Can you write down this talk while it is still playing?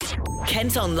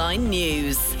Kent Online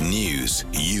News. News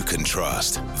you can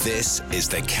trust. This is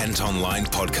the Kent Online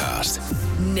Podcast.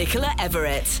 Nicola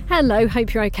Everett. Hello,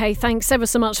 hope you're okay. Thanks ever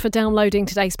so much for downloading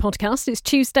today's podcast. It's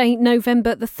Tuesday,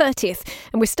 November the 30th,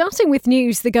 and we're starting with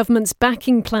news the government's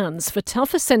backing plans for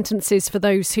tougher sentences for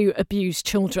those who abuse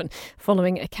children,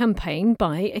 following a campaign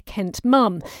by a Kent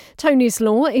mum. Tony's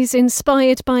Law is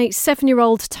inspired by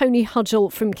 7-year-old Tony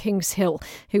Hudgell from Kings Hill,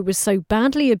 who was so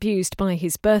badly abused by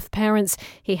his birth parents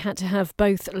he had to have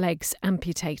both legs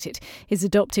amputated. His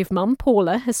adoptive mum,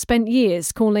 Paula, has spent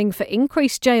years calling for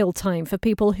increased jail time for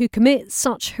people who commit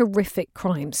such horrific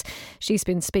crimes. She's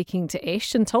been speaking to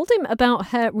Ish and told him about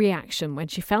her reaction when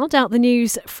she found out the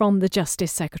news from the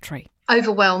Justice Secretary.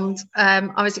 Overwhelmed.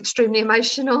 I was extremely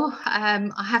emotional.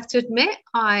 I have to admit,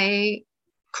 I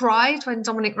cried when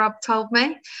Dominic Rubb told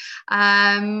me.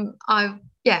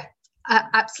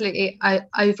 Absolutely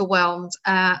overwhelmed.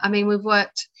 We've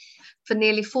worked for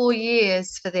nearly 4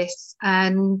 years for this,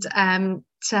 and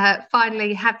to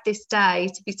finally have this day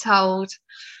to be told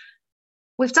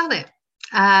we've done it.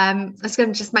 It's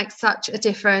going to just make such a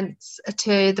difference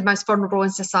to the most vulnerable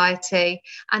in society,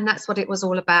 and that's what it was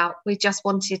all about. We just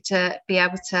wanted to be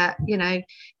able to,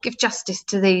 give justice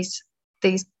to these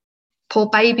poor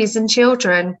babies and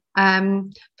children,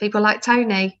 people like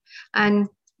Tony, and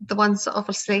the ones that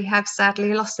obviously have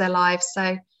sadly lost their lives.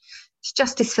 So it's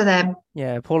justice for them.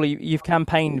 Yeah, Paula, you've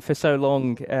campaigned for so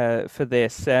long for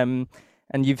this,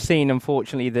 and you've seen,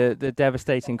 unfortunately, the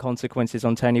devastating consequences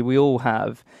on Tony. We all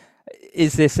have.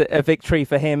 Is this a victory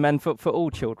for him and for all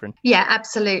children? Yeah,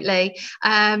 absolutely.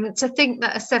 To think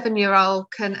that a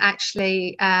 7-year-old can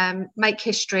actually make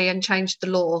history and change the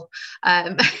law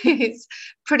is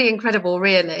pretty incredible,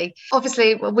 really.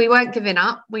 Obviously, we weren't giving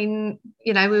up. We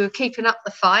were keeping up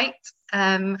the fight.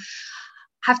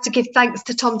 Have to give thanks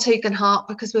to Tom Tugendhat,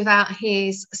 because without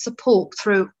his support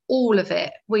through all of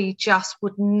it, we just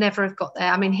would never have got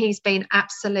there. I mean, he's been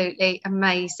absolutely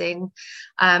amazing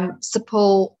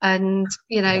support, and,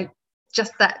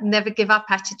 just that never give up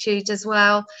attitude as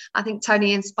well. I think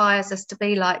Tony inspires us to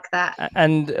be like that.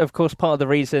 And of course, part of the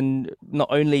reason, not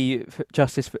only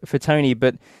justice for Tony,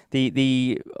 but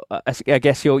I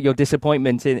guess your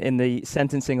disappointment in the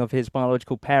sentencing of his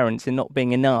biological parents in not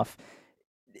being enough.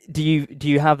 Do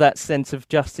you have that sense of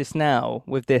justice now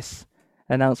with this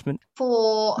announcement?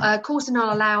 For causing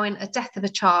or allowing a death of a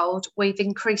child, we've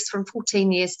increased from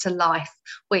 14 years to life,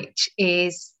 which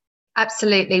is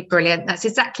absolutely brilliant. That's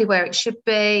exactly where it should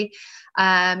be.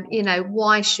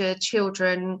 Why should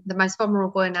children, the most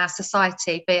vulnerable in our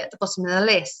society, be at the bottom of the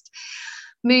list?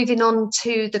 Moving on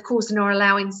to the causing or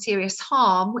allowing serious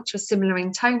harm, which was similar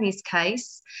in Tony's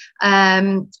case,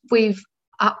 we've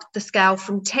up the scale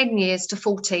from 10 years to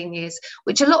 14 years,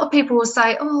 which a lot of people will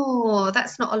say, oh,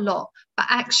 that's not a lot. But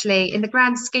actually, in the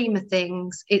grand scheme of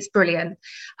things, it's brilliant.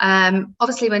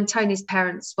 Obviously, when Tony's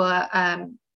parents were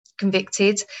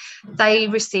convicted, they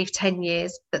received 10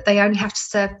 years, but they only have to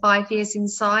serve 5 years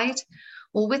inside.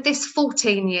 Well, with this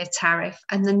 14-year tariff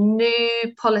and the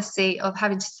new policy of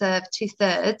having to serve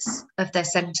 2/3 of their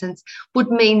sentence would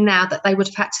mean now that they would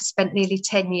have had to spend nearly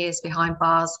 10 years behind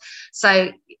bars.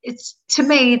 So it's, to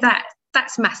me,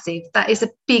 that's massive. That is a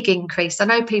big increase. I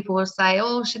know people will say,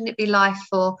 oh, shouldn't it be life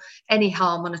for any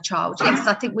harm on a child? Yes,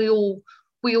 I think we all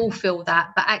feel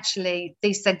that. But actually,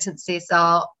 these sentences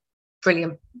are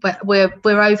brilliant. We're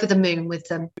over the moon with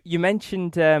them. You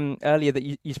mentioned earlier that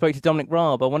you spoke to Dominic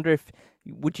Raab. I wonder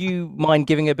would you mind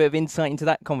giving a bit of insight into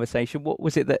that conversation? What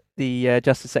was it that the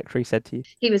Justice Secretary said to you?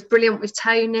 He was brilliant with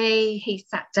Tony. He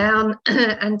sat down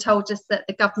and told us that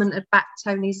the government had backed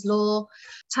Tony's Law.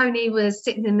 Tony was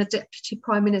sitting in the Deputy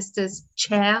Prime Minister's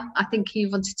chair. I think he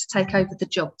wanted to take over the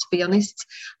job, to be honest.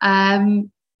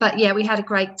 But yeah, we had a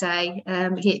great day.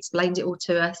 He explained it all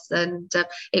to us, and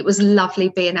it was lovely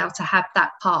being able to have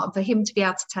that part, and for him to be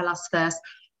able to tell us first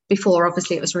before,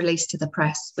 obviously, it was released to the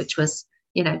press, which was,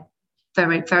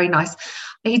 very, very nice.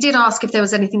 He did ask if there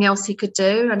was anything else he could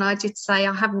do, and I did say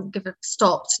I haven't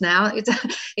stopped now.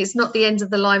 It's not the end of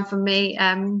the line for me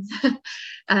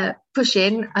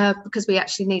pushing, because we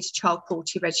actually need a child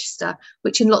cruelty register,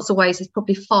 which in lots of ways is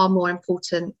probably far more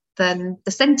important than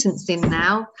the sentencing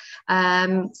now.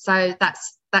 So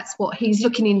that's what he's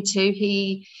looking into.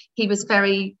 He was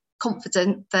very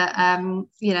confident that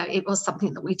it was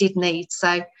something that we did need.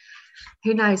 So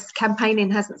who knows? Campaigning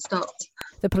hasn't stopped.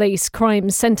 The Police Crime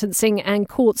Sentencing and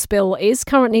Courts Bill is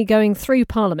currently going through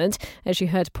Parliament. As you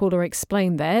heard Paula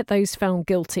explain there, those found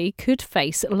guilty could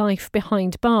face life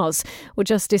behind bars. Well,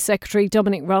 Justice Secretary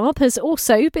Dominic Raab has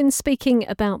also been speaking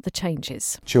about the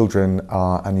changes. Children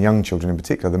are, and young children in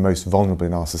particular, the most vulnerable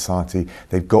in our society.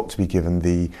 They've got to be given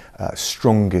the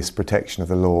strongest protection of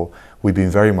the law. We've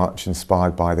been very much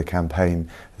inspired by the campaign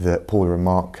that Paula and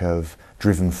Mark have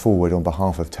driven forward on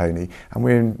behalf of Tony, and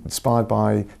we're inspired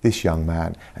by this young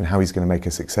man and how he's going to make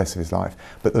a success of his life.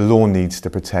 But the law needs to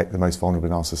protect the most vulnerable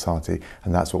in our society,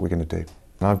 and that's what we're going to do.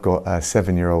 And I've got a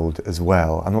 7-year-old as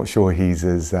well. I'm not sure he's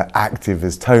as active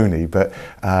as Tony, but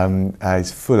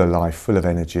he's full of life, full of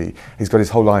energy. He's got his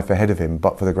whole life ahead of him,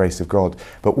 but for the grace of God.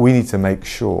 But we need to make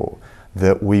sure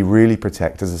that we really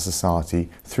protect as a society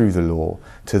through the law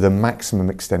to the maximum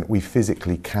extent we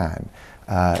physically can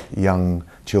young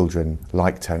children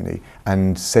like Tony,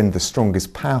 and send the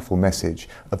strongest powerful message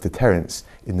of deterrence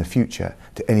in the future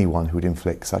to anyone who would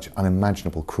inflict such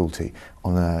unimaginable cruelty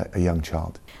on a young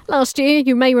child. Last year,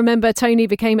 you may remember, Tony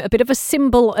became a bit of a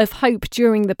symbol of hope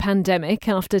during the pandemic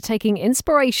after taking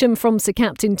inspiration from Sir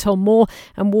Captain Tom Moore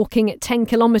and walking 10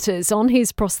 kilometres on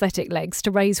his prosthetic legs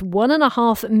to raise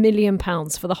 £1.5 million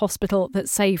for the hospital that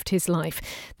saved his life.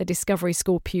 The Discovery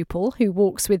School pupil, who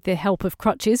walks with the help of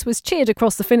crutches, was cheered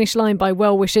across the finish line by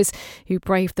well-wishers who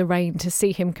braved the rain to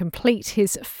see him complete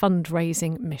his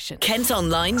fundraising mission. Kent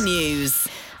Online News.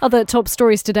 Other top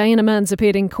stories today, and a man's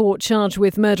appeared in court charged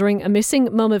with murdering a missing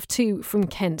mum of 2 from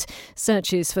Kent.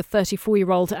 Searches for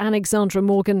 34-year-old Alexandra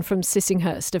Morgan from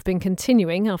Sissinghurst have been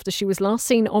continuing after she was last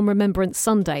seen on Remembrance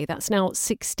Sunday. That's now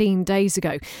 16 days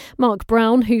ago. Mark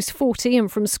Brown, who's 40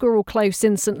 and from Squirrel Close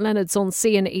in St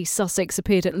Leonards-on-Sea in East Sussex,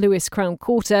 appeared at Lewes Crown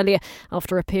Court earlier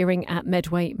after appearing at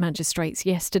Medway Magistrates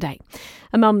yesterday.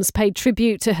 A mum's paid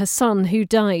tribute to her son who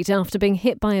died after being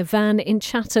hit by a van in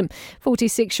Chatham.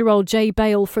 46-year-old Jay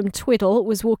Bale from Twiddle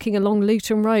was walking along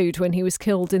Luton Road when he was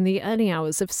killed in the early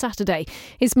hours of Saturday.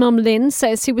 His mum Lynn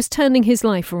says he was turning his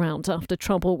life around after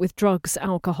trouble with drugs,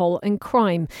 alcohol and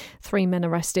crime. 3 men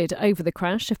arrested over the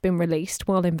crash have been released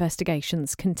while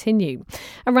investigations continue.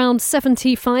 Around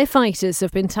 70 firefighters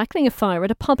have been tackling a fire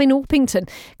at a pub in Orpington.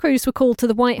 Crews were called to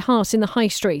the White Hart in the High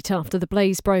Street after the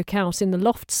blaze broke out in the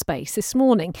loft space this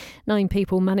morning. 9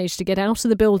 people managed to get out of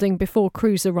the building before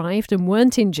crews arrived and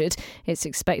weren't injured. It's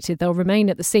expected they'll remain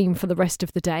at the scene for the rest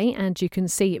of the day, and you can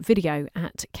see video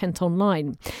at Kent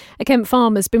Online. A Kent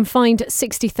farm has been fined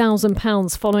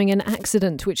 £60,000 following an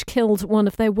accident which killed one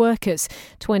of their workers.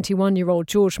 21-year-old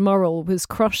George Morrill was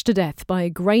crushed to death by a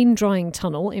grain drying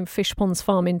tunnel in Fishponds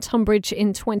Farm in Tunbridge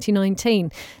in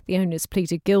 2019. The owners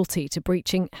pleaded guilty to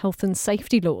breaching health and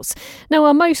safety laws. Now,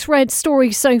 our most read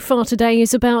story so far today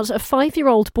is about a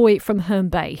 5-year-old boy from Herne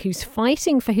Bay who's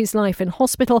fighting for his life in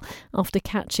hospital after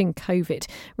catching COVID.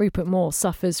 Rupert Moore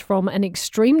suffers from an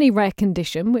extremely rare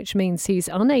condition, which means he's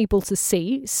unable to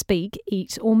see, speak,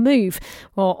 eat or move.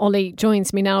 Well, Ollie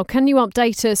joins me now. Can you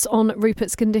update us on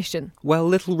Rupert's condition? Well,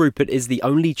 little Rupert is the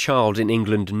only child in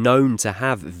England known to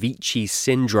have Vichy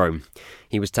syndrome.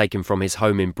 He was taken from his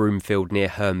home in Broomfield near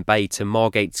Herne Bay to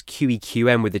Margate's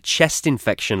QEQM with a chest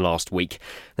infection last week,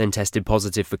 then tested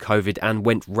positive for COVID and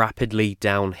went rapidly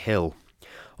downhill.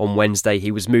 On Wednesday,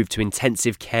 he was moved to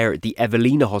intensive care at the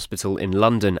Evelina Hospital in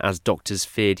London as doctors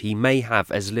feared he may have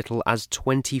as little as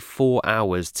 24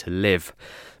 hours to live.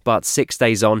 But 6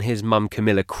 days on, his mum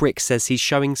Camilla Crick says he's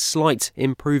showing slight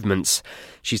improvements.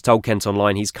 She's told Kent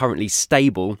Online he's currently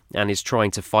stable and is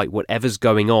trying to fight whatever's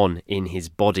going on in his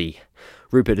body.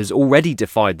 Rupert has already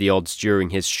defied the odds during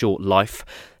his short life.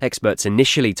 Experts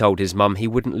initially told his mum he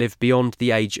wouldn't live beyond the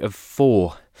age of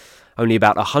 4. Only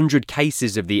about 100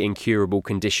 cases of the incurable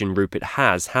condition Rupert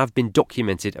has have been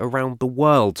documented around the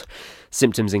world.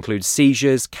 Symptoms include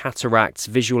seizures, cataracts,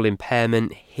 visual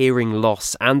impairment, hearing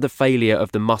loss, and the failure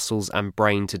of the muscles and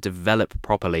brain to develop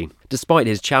properly. Despite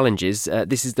his challenges,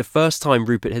 this is the first time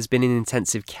Rupert has been in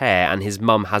intensive care, and his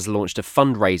mum has launched a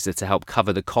fundraiser to help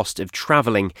cover the cost of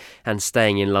travelling and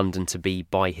staying in London to be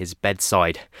by his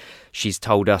bedside. She's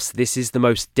told us, "This is the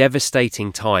most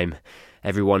devastating time.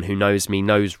 Everyone who knows me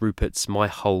knows Rupert's my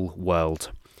whole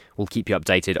world." We'll keep you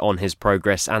updated on his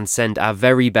progress and send our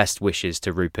very best wishes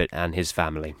to Rupert and his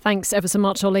family. Thanks ever so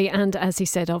much, Ollie. And as he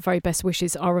said, our very best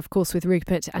wishes are, of course, with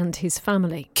Rupert and his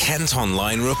family. Kent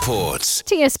Online reports.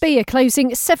 TSB are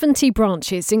closing 70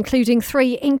 branches, including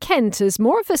 3 in Kent, as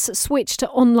more of us switch to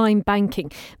online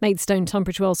banking. Maidstone,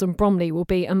 Tunbridge Wells and Bromley will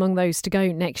be among those to go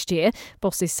next year.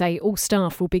 Bosses say all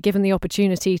staff will be given the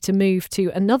opportunity to move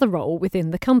to another role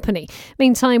within the company.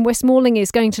 Meantime, West Malling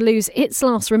is going to lose its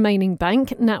last remaining bank,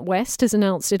 NatWest NatWest has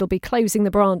announced it'll be closing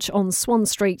the branch on Swan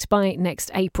Street by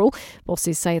next April.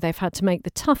 Bosses say they've had to make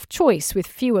the tough choice with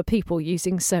fewer people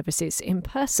using services in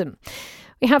person.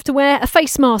 We have to wear a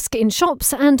face mask in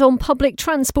shops and on public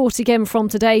transport again from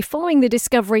today, following the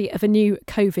discovery of a new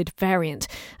COVID variant.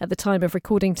 At the time of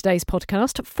recording today's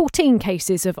podcast, 14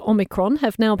 cases of Omicron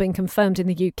have now been confirmed in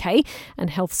the UK, and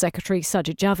Health Secretary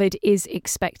Sajid Javid is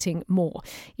expecting more.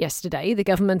 Yesterday, the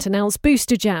government announced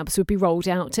booster jabs would be rolled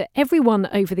out to everyone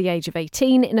over the age of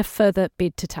 18 in a further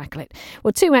bid to tackle it.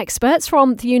 Well, two experts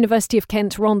from the University of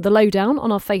Kent were on the lowdown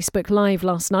on our Facebook Live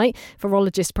last night.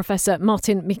 Virologist Professor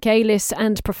Martin Michaelis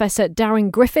and Professor Darren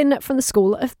Griffin from the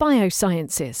School of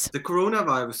Biosciences. The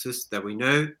coronaviruses that we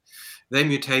know, they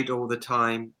mutate all the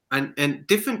time, and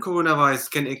different coronaviruses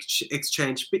can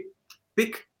exchange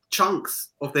big chunks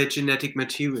of their genetic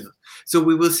material. So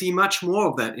we will see much more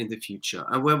of that in the future.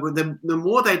 And the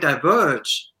more they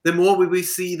diverge, the more we will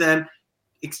see them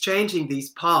exchanging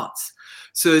these parts.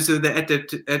 So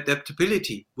the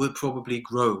adaptability will probably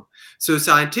grow. So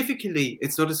scientifically,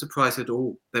 it's not a surprise at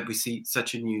all that we see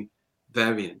such a new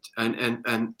variant,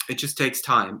 and it just takes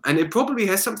time, and it probably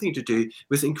has something to do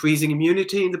with increasing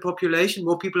immunity in the population.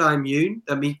 More people are immune.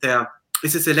 That means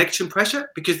it's a selection pressure,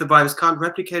 because the virus can't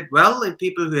replicate well in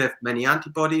people who have many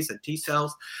antibodies and T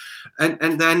cells,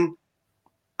 and then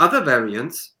other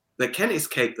variants that can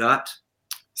escape that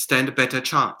stand a better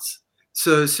chance.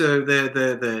 So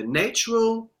the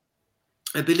natural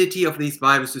ability of these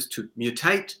viruses to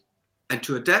mutate and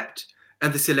to adapt,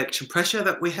 and the selection pressure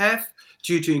that we have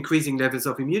due to increasing levels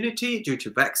of immunity, due to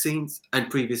vaccines and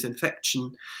previous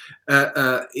infection,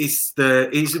 is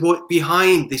what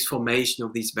behind this formation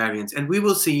of these variants. And we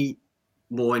will see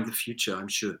more in the future, I'm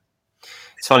sure.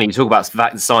 It's funny you talk about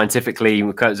that scientifically,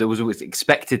 because it was always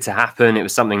expected to happen. It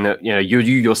was something that, you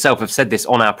yourself have said this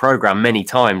on our program many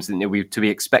times, and to be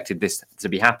expected this to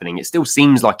be happening. It still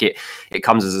seems like it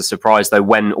comes as a surprise, though,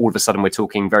 when all of a sudden we're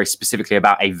talking very specifically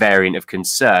about a variant of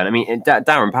concern. I mean,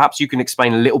 Darren, perhaps you can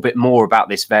explain a little bit more about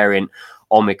this variant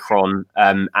Omicron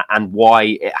and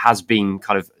why it has been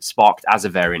kind of sparked as a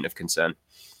variant of concern.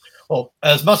 Well,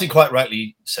 as Martin quite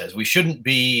rightly says, we shouldn't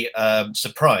be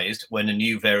surprised when a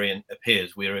new variant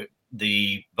appears.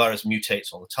 The virus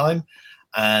mutates all the time,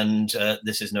 and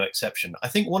this is no exception. I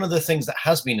think one of the things that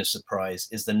has been a surprise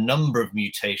is the number of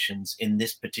mutations in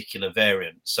this particular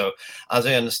variant. So, as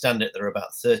I understand it, there are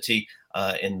about 30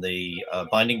 in the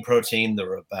binding protein.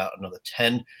 There are about another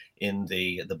 10 in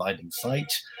the binding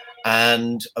site.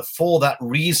 And for that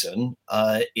reason,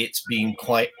 it's been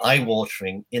quite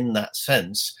eye-watering in that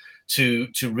sense, to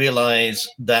realize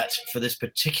that for this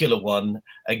particular one,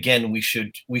 again, we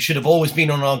should have always been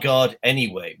on our guard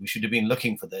anyway. We should have been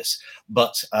looking for this.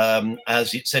 But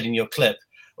as it said in your clip,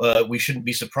 we shouldn't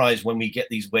be surprised when we get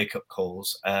these wake-up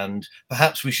calls. And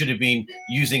perhaps we should have been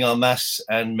using our masks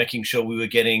and making sure we were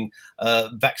getting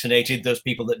vaccinated, those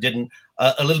people that didn't,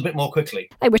 a little bit more quickly.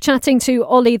 Hey, we're chatting to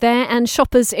Ollie there, and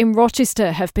shoppers in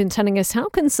Rochester have been telling us how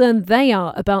concerned they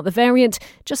are about the variant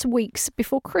just weeks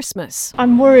before Christmas.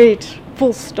 I'm worried,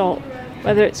 full stop,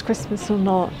 whether it's Christmas or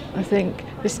not. I think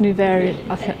this new variant,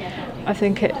 I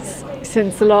think it's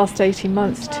since the last 18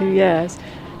 months, 2 years,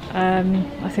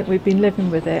 I think we've been living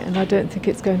with it, and I don't think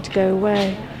it's going to go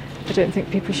away. I don't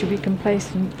think people should be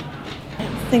complacent.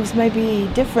 Things may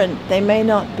be different. They may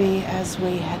not be as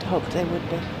we had hoped they would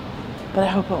be. But I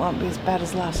hope it won't be as bad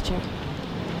as last year.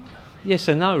 Yes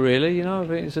and no, really. I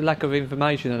think it's a lack of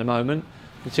information at the moment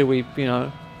until we,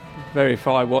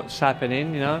 verify what's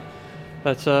happening,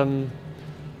 But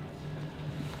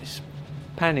it's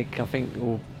panic, I think,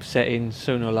 will set in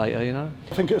sooner or later,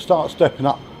 I think it starts stepping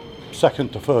up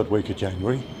second to third week of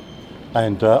January,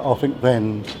 and I think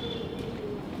then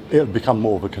it'll become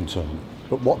more of a concern.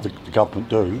 But what the government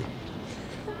do,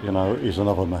 is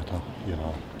another matter,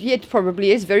 It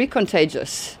probably is very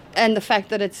contagious, and the fact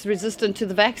that it's resistant to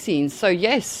the vaccines. So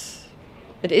yes,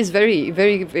 it is very,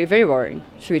 very, very, very worrying,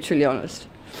 to be truly honest.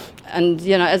 And,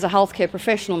 as a healthcare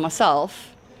professional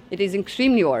myself, it is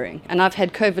extremely worrying. And I've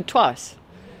had COVID twice.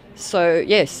 So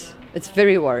yes, it's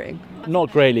very worrying.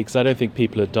 Not really, because I don't think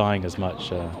people are dying as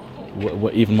much,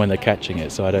 even when they're catching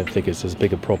it. So I don't think it's as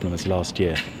big a problem as last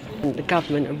year. The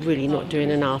government are really not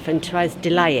doing enough, and to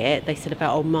delay it, they said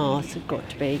about masks have got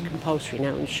to be compulsory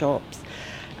now in shops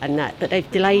and that, but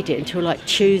they've delayed it until like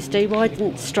Tuesday. Why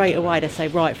didn't straight away they say,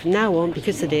 right, from now on,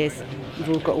 because of this, you've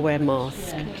all got to wear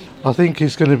masks? I think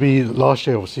it's going to be, last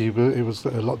year obviously it was a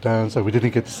lockdown, so we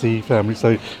didn't get to see family.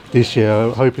 So this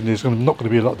year, hoping there's not going to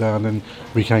be a lockdown and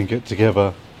we can get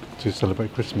together to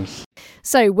celebrate Christmas.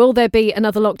 So will there be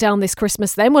another lockdown this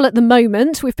Christmas then? Well, at the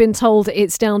moment, we've been told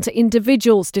it's down to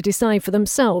individuals to decide for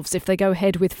themselves if they go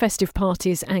ahead with festive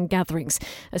parties and gatherings.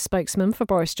 A spokesman for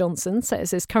Boris Johnson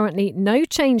says there's currently no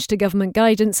change to government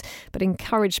guidance, but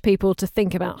encouraged people to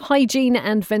think about hygiene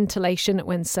and ventilation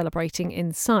when celebrating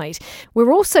inside.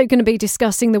 We're also going to be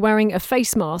discussing the wearing of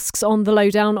face masks on The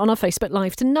Lowdown on our Facebook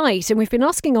Live tonight, and we've been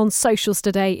asking on socials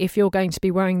today if you're going to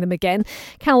be wearing them again.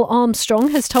 Cal Armstrong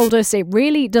has told us it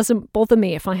really doesn't bother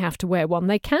me if I have to wear one.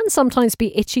 They can sometimes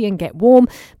be itchy and get warm,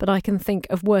 but I can think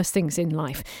of worse things in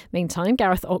life. Meantime,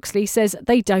 Gareth Oxley says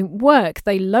they don't work.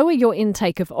 They lower your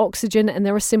intake of oxygen and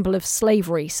they're a symbol of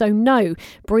slavery. So no,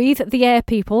 breathe the air,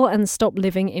 people, and stop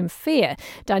living in fear.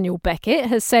 Daniel Beckett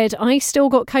has said, I still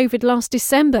got COVID last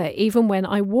December, even when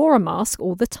I wore a mask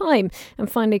all the time.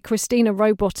 And finally, Christina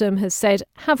Rowbottom has said,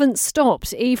 haven't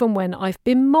stopped, even when I've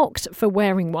been mocked for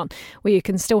wearing one. Well, you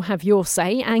can still have your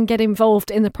say and get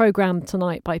involved in the programme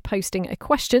tonight by posting a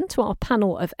question to our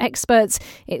panel of experts.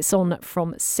 It's on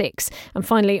from 6. And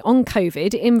finally, on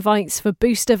COVID, invites for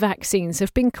booster vaccines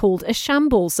have been called a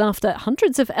shambles after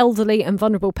hundreds of elderly and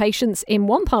vulnerable patients in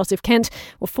one part of Kent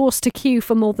were forced to queue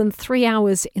for more than 3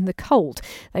 hours in the cold.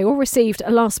 They all received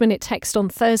a last-minute text on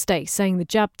Thursday saying the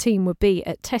jab team would be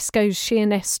at Tesco's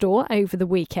Sheerness store over the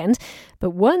weekend, but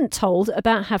weren't told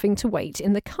about having to wait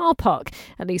in the car park.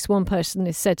 At least one person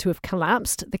is said to have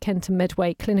collapsed. The Kent and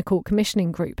Medway Clinical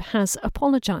Commissioning Group has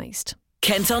apologised.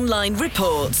 Kent Online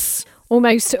reports.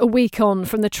 Almost a week on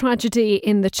from the tragedy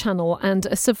in the Channel, and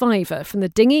a survivor from the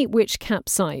dinghy which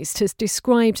capsized has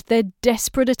described their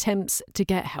desperate attempts to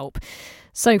get help.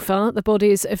 So far, the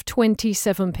bodies of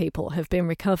 27 people have been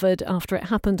recovered after it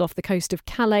happened off the coast of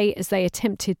Calais as they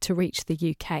attempted to reach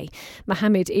the UK.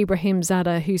 Mohammed Ibrahim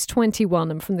Zada, who's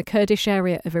 21 and from the Kurdish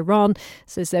area of Iran,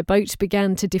 says their boat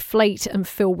began to deflate and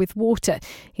fill with water.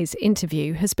 His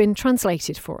interview has been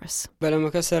translated for us.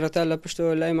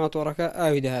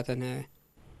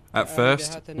 At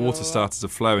first, water started to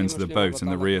flow into the boat and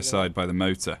the rear side by the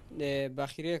motor.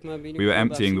 We were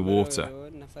emptying the water.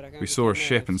 We saw a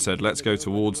ship and said, let's go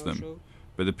towards them.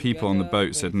 But the people on the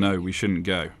boat said, no, we shouldn't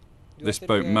go. This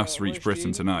boat must reach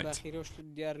Britain tonight.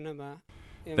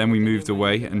 Then we moved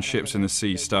away and ships in the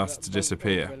sea started to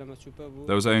disappear.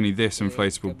 There was only this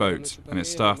inflatable boat and it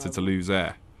started to lose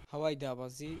air.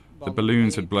 The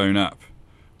balloons had blown up.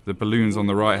 The balloons on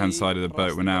the right-hand side of the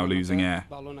boat were now losing air.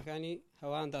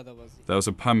 There was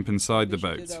a pump inside the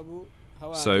boat.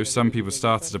 So some people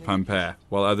started to pump air,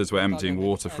 while others were emptying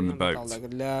water from the boat.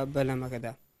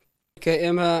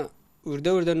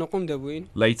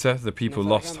 Later, the people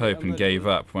lost hope and gave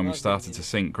up when we started to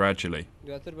sink gradually.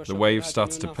 The waves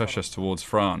started to push us towards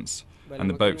France, and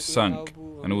the boat sunk,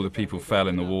 and all the people fell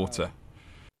in the water.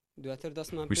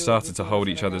 We started to hold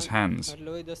each other's hands.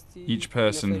 Each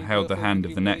person held the hand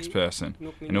of the next person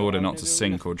in order not to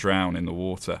sink or drown in the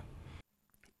water.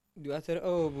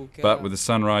 But with the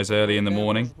sunrise early in the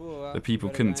morning, the people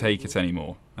couldn't take it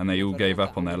anymore, and they all gave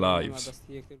up on their lives.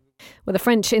 Well, the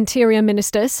French Interior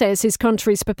Minister says his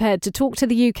country's prepared to talk to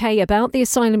the UK about the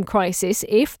asylum crisis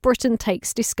if Britain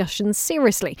takes discussions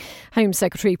seriously. Home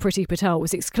Secretary Priti Patel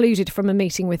was excluded from a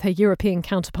meeting with her European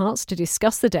counterparts to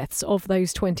discuss the deaths of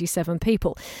those 27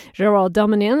 people. Gerard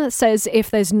Darmanin says if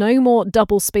there's no more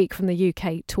doublespeak from the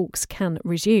UK, talks can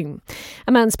resume.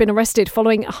 A man's been arrested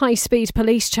following a high-speed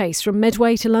police chase from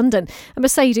Medway to London. A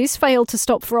Mercedes failed to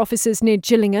stop for officers near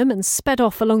Gillingham and sped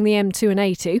off along the M2 and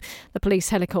A2. The police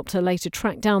helicopter later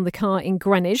tracked down the car in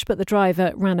Greenwich, but the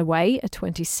driver ran away. A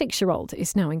 26-year-old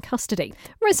is now in custody.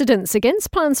 Residents against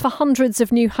plans for hundreds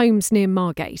of new homes near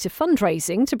Margate are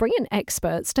fundraising to bring in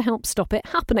experts to help stop it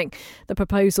happening. The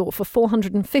proposal for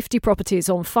 450 properties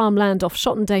on farmland off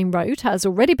Shottendane Road has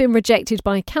already been rejected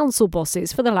by council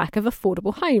bosses for the lack of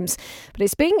affordable homes, but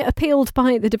it's being appealed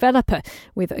by the developer,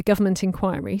 with a government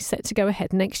inquiry set to go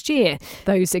ahead next year.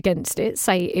 Those against it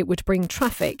say it would bring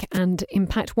traffic and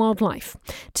impact wildlife.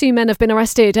 2 men have been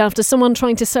arrested after someone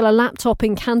trying to sell a laptop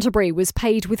in Canterbury was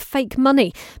paid with fake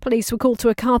money. Police were called to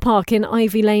a car park in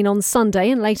Ivy Lane on Sunday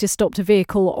and later stopped a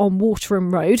vehicle on Waterham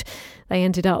Road. They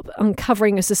ended up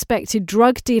uncovering a suspected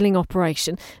drug dealing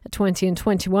operation. A 20 and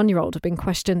 21-year-old have been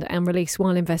questioned and released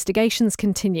while investigations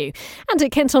continue. And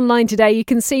at Kent Online today, you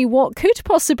can see what could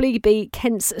possibly be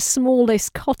Kent's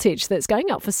smallest cottage that's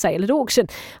going up for sale at auction.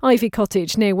 Ivy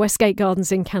Cottage near Westgate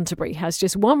Gardens in Canterbury has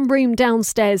just one room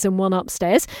downstairs and one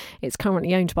upstairs. It's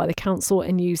currently owned by the council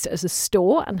and used as a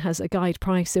store and has a guide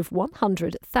price of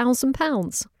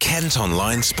 £100,000. Kent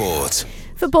Online Sport.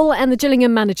 Football and the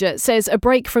Gillingham manager says a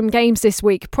break from games this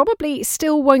week probably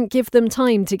still won't give them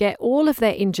time to get all of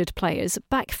their injured players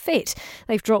back fit.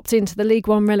 They've dropped into the League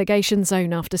One relegation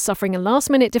zone after suffering a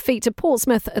last-minute defeat to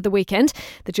Portsmouth at the weekend.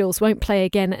 The Gills won't play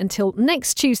again until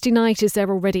next Tuesday night as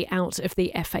they're already out of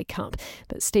the FA Cup.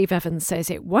 But Steve Evans says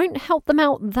it won't help them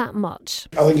out that much.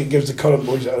 I think it gives the current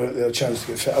boys that are out there a chance to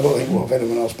get fit. I don't think we'll have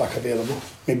anyone else back available.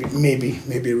 Maybe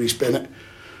Reece Bennett.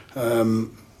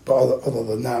 But other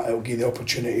than that, it'll give the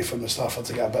opportunity for Mustafa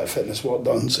to get a bit of fitness work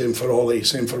done. Same for Ollie,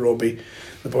 same for Robbie,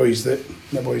 the boys that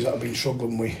have been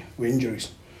struggling with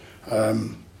injuries. But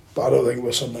I don't think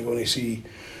we're suddenly going to see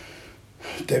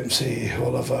Dempsey,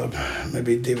 Oliver,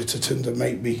 maybe David Tatunda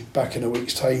might be back in a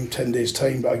week's time, 10 days'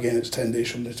 time. But again, it's 10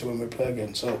 days from the to when we play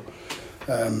again. So,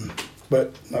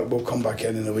 but we'll come back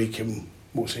in a week and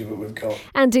we'll see what we've got.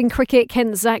 And in cricket,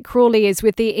 Kent's Zach Crawley is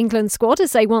with the England squad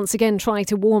as they once again try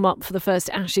to warm up for the first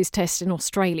Ashes test in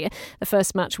Australia. The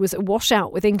first match was a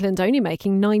washout, with England only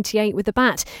making 98 with the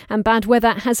bat. And bad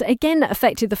weather has again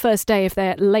affected the first day of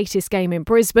their latest game in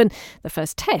Brisbane. The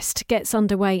first test gets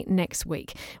underway next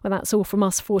week. Well, that's all from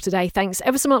us for today. Thanks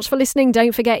ever so much for listening.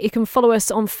 Don't forget you can follow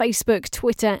us on Facebook,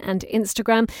 Twitter and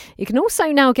Instagram. You can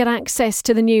also now get access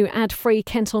to the new ad-free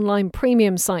Kent Online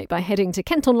premium site by heading to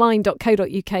kentonline.co.uk/subscribe.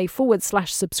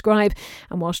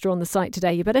 And whilst you're on the site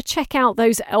today, you better check out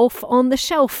those Elf on the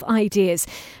Shelf ideas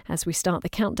as we start the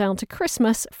countdown to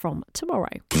Christmas from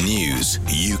tomorrow. News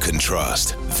you can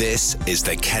trust. This is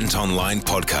the Kent Online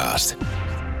Podcast.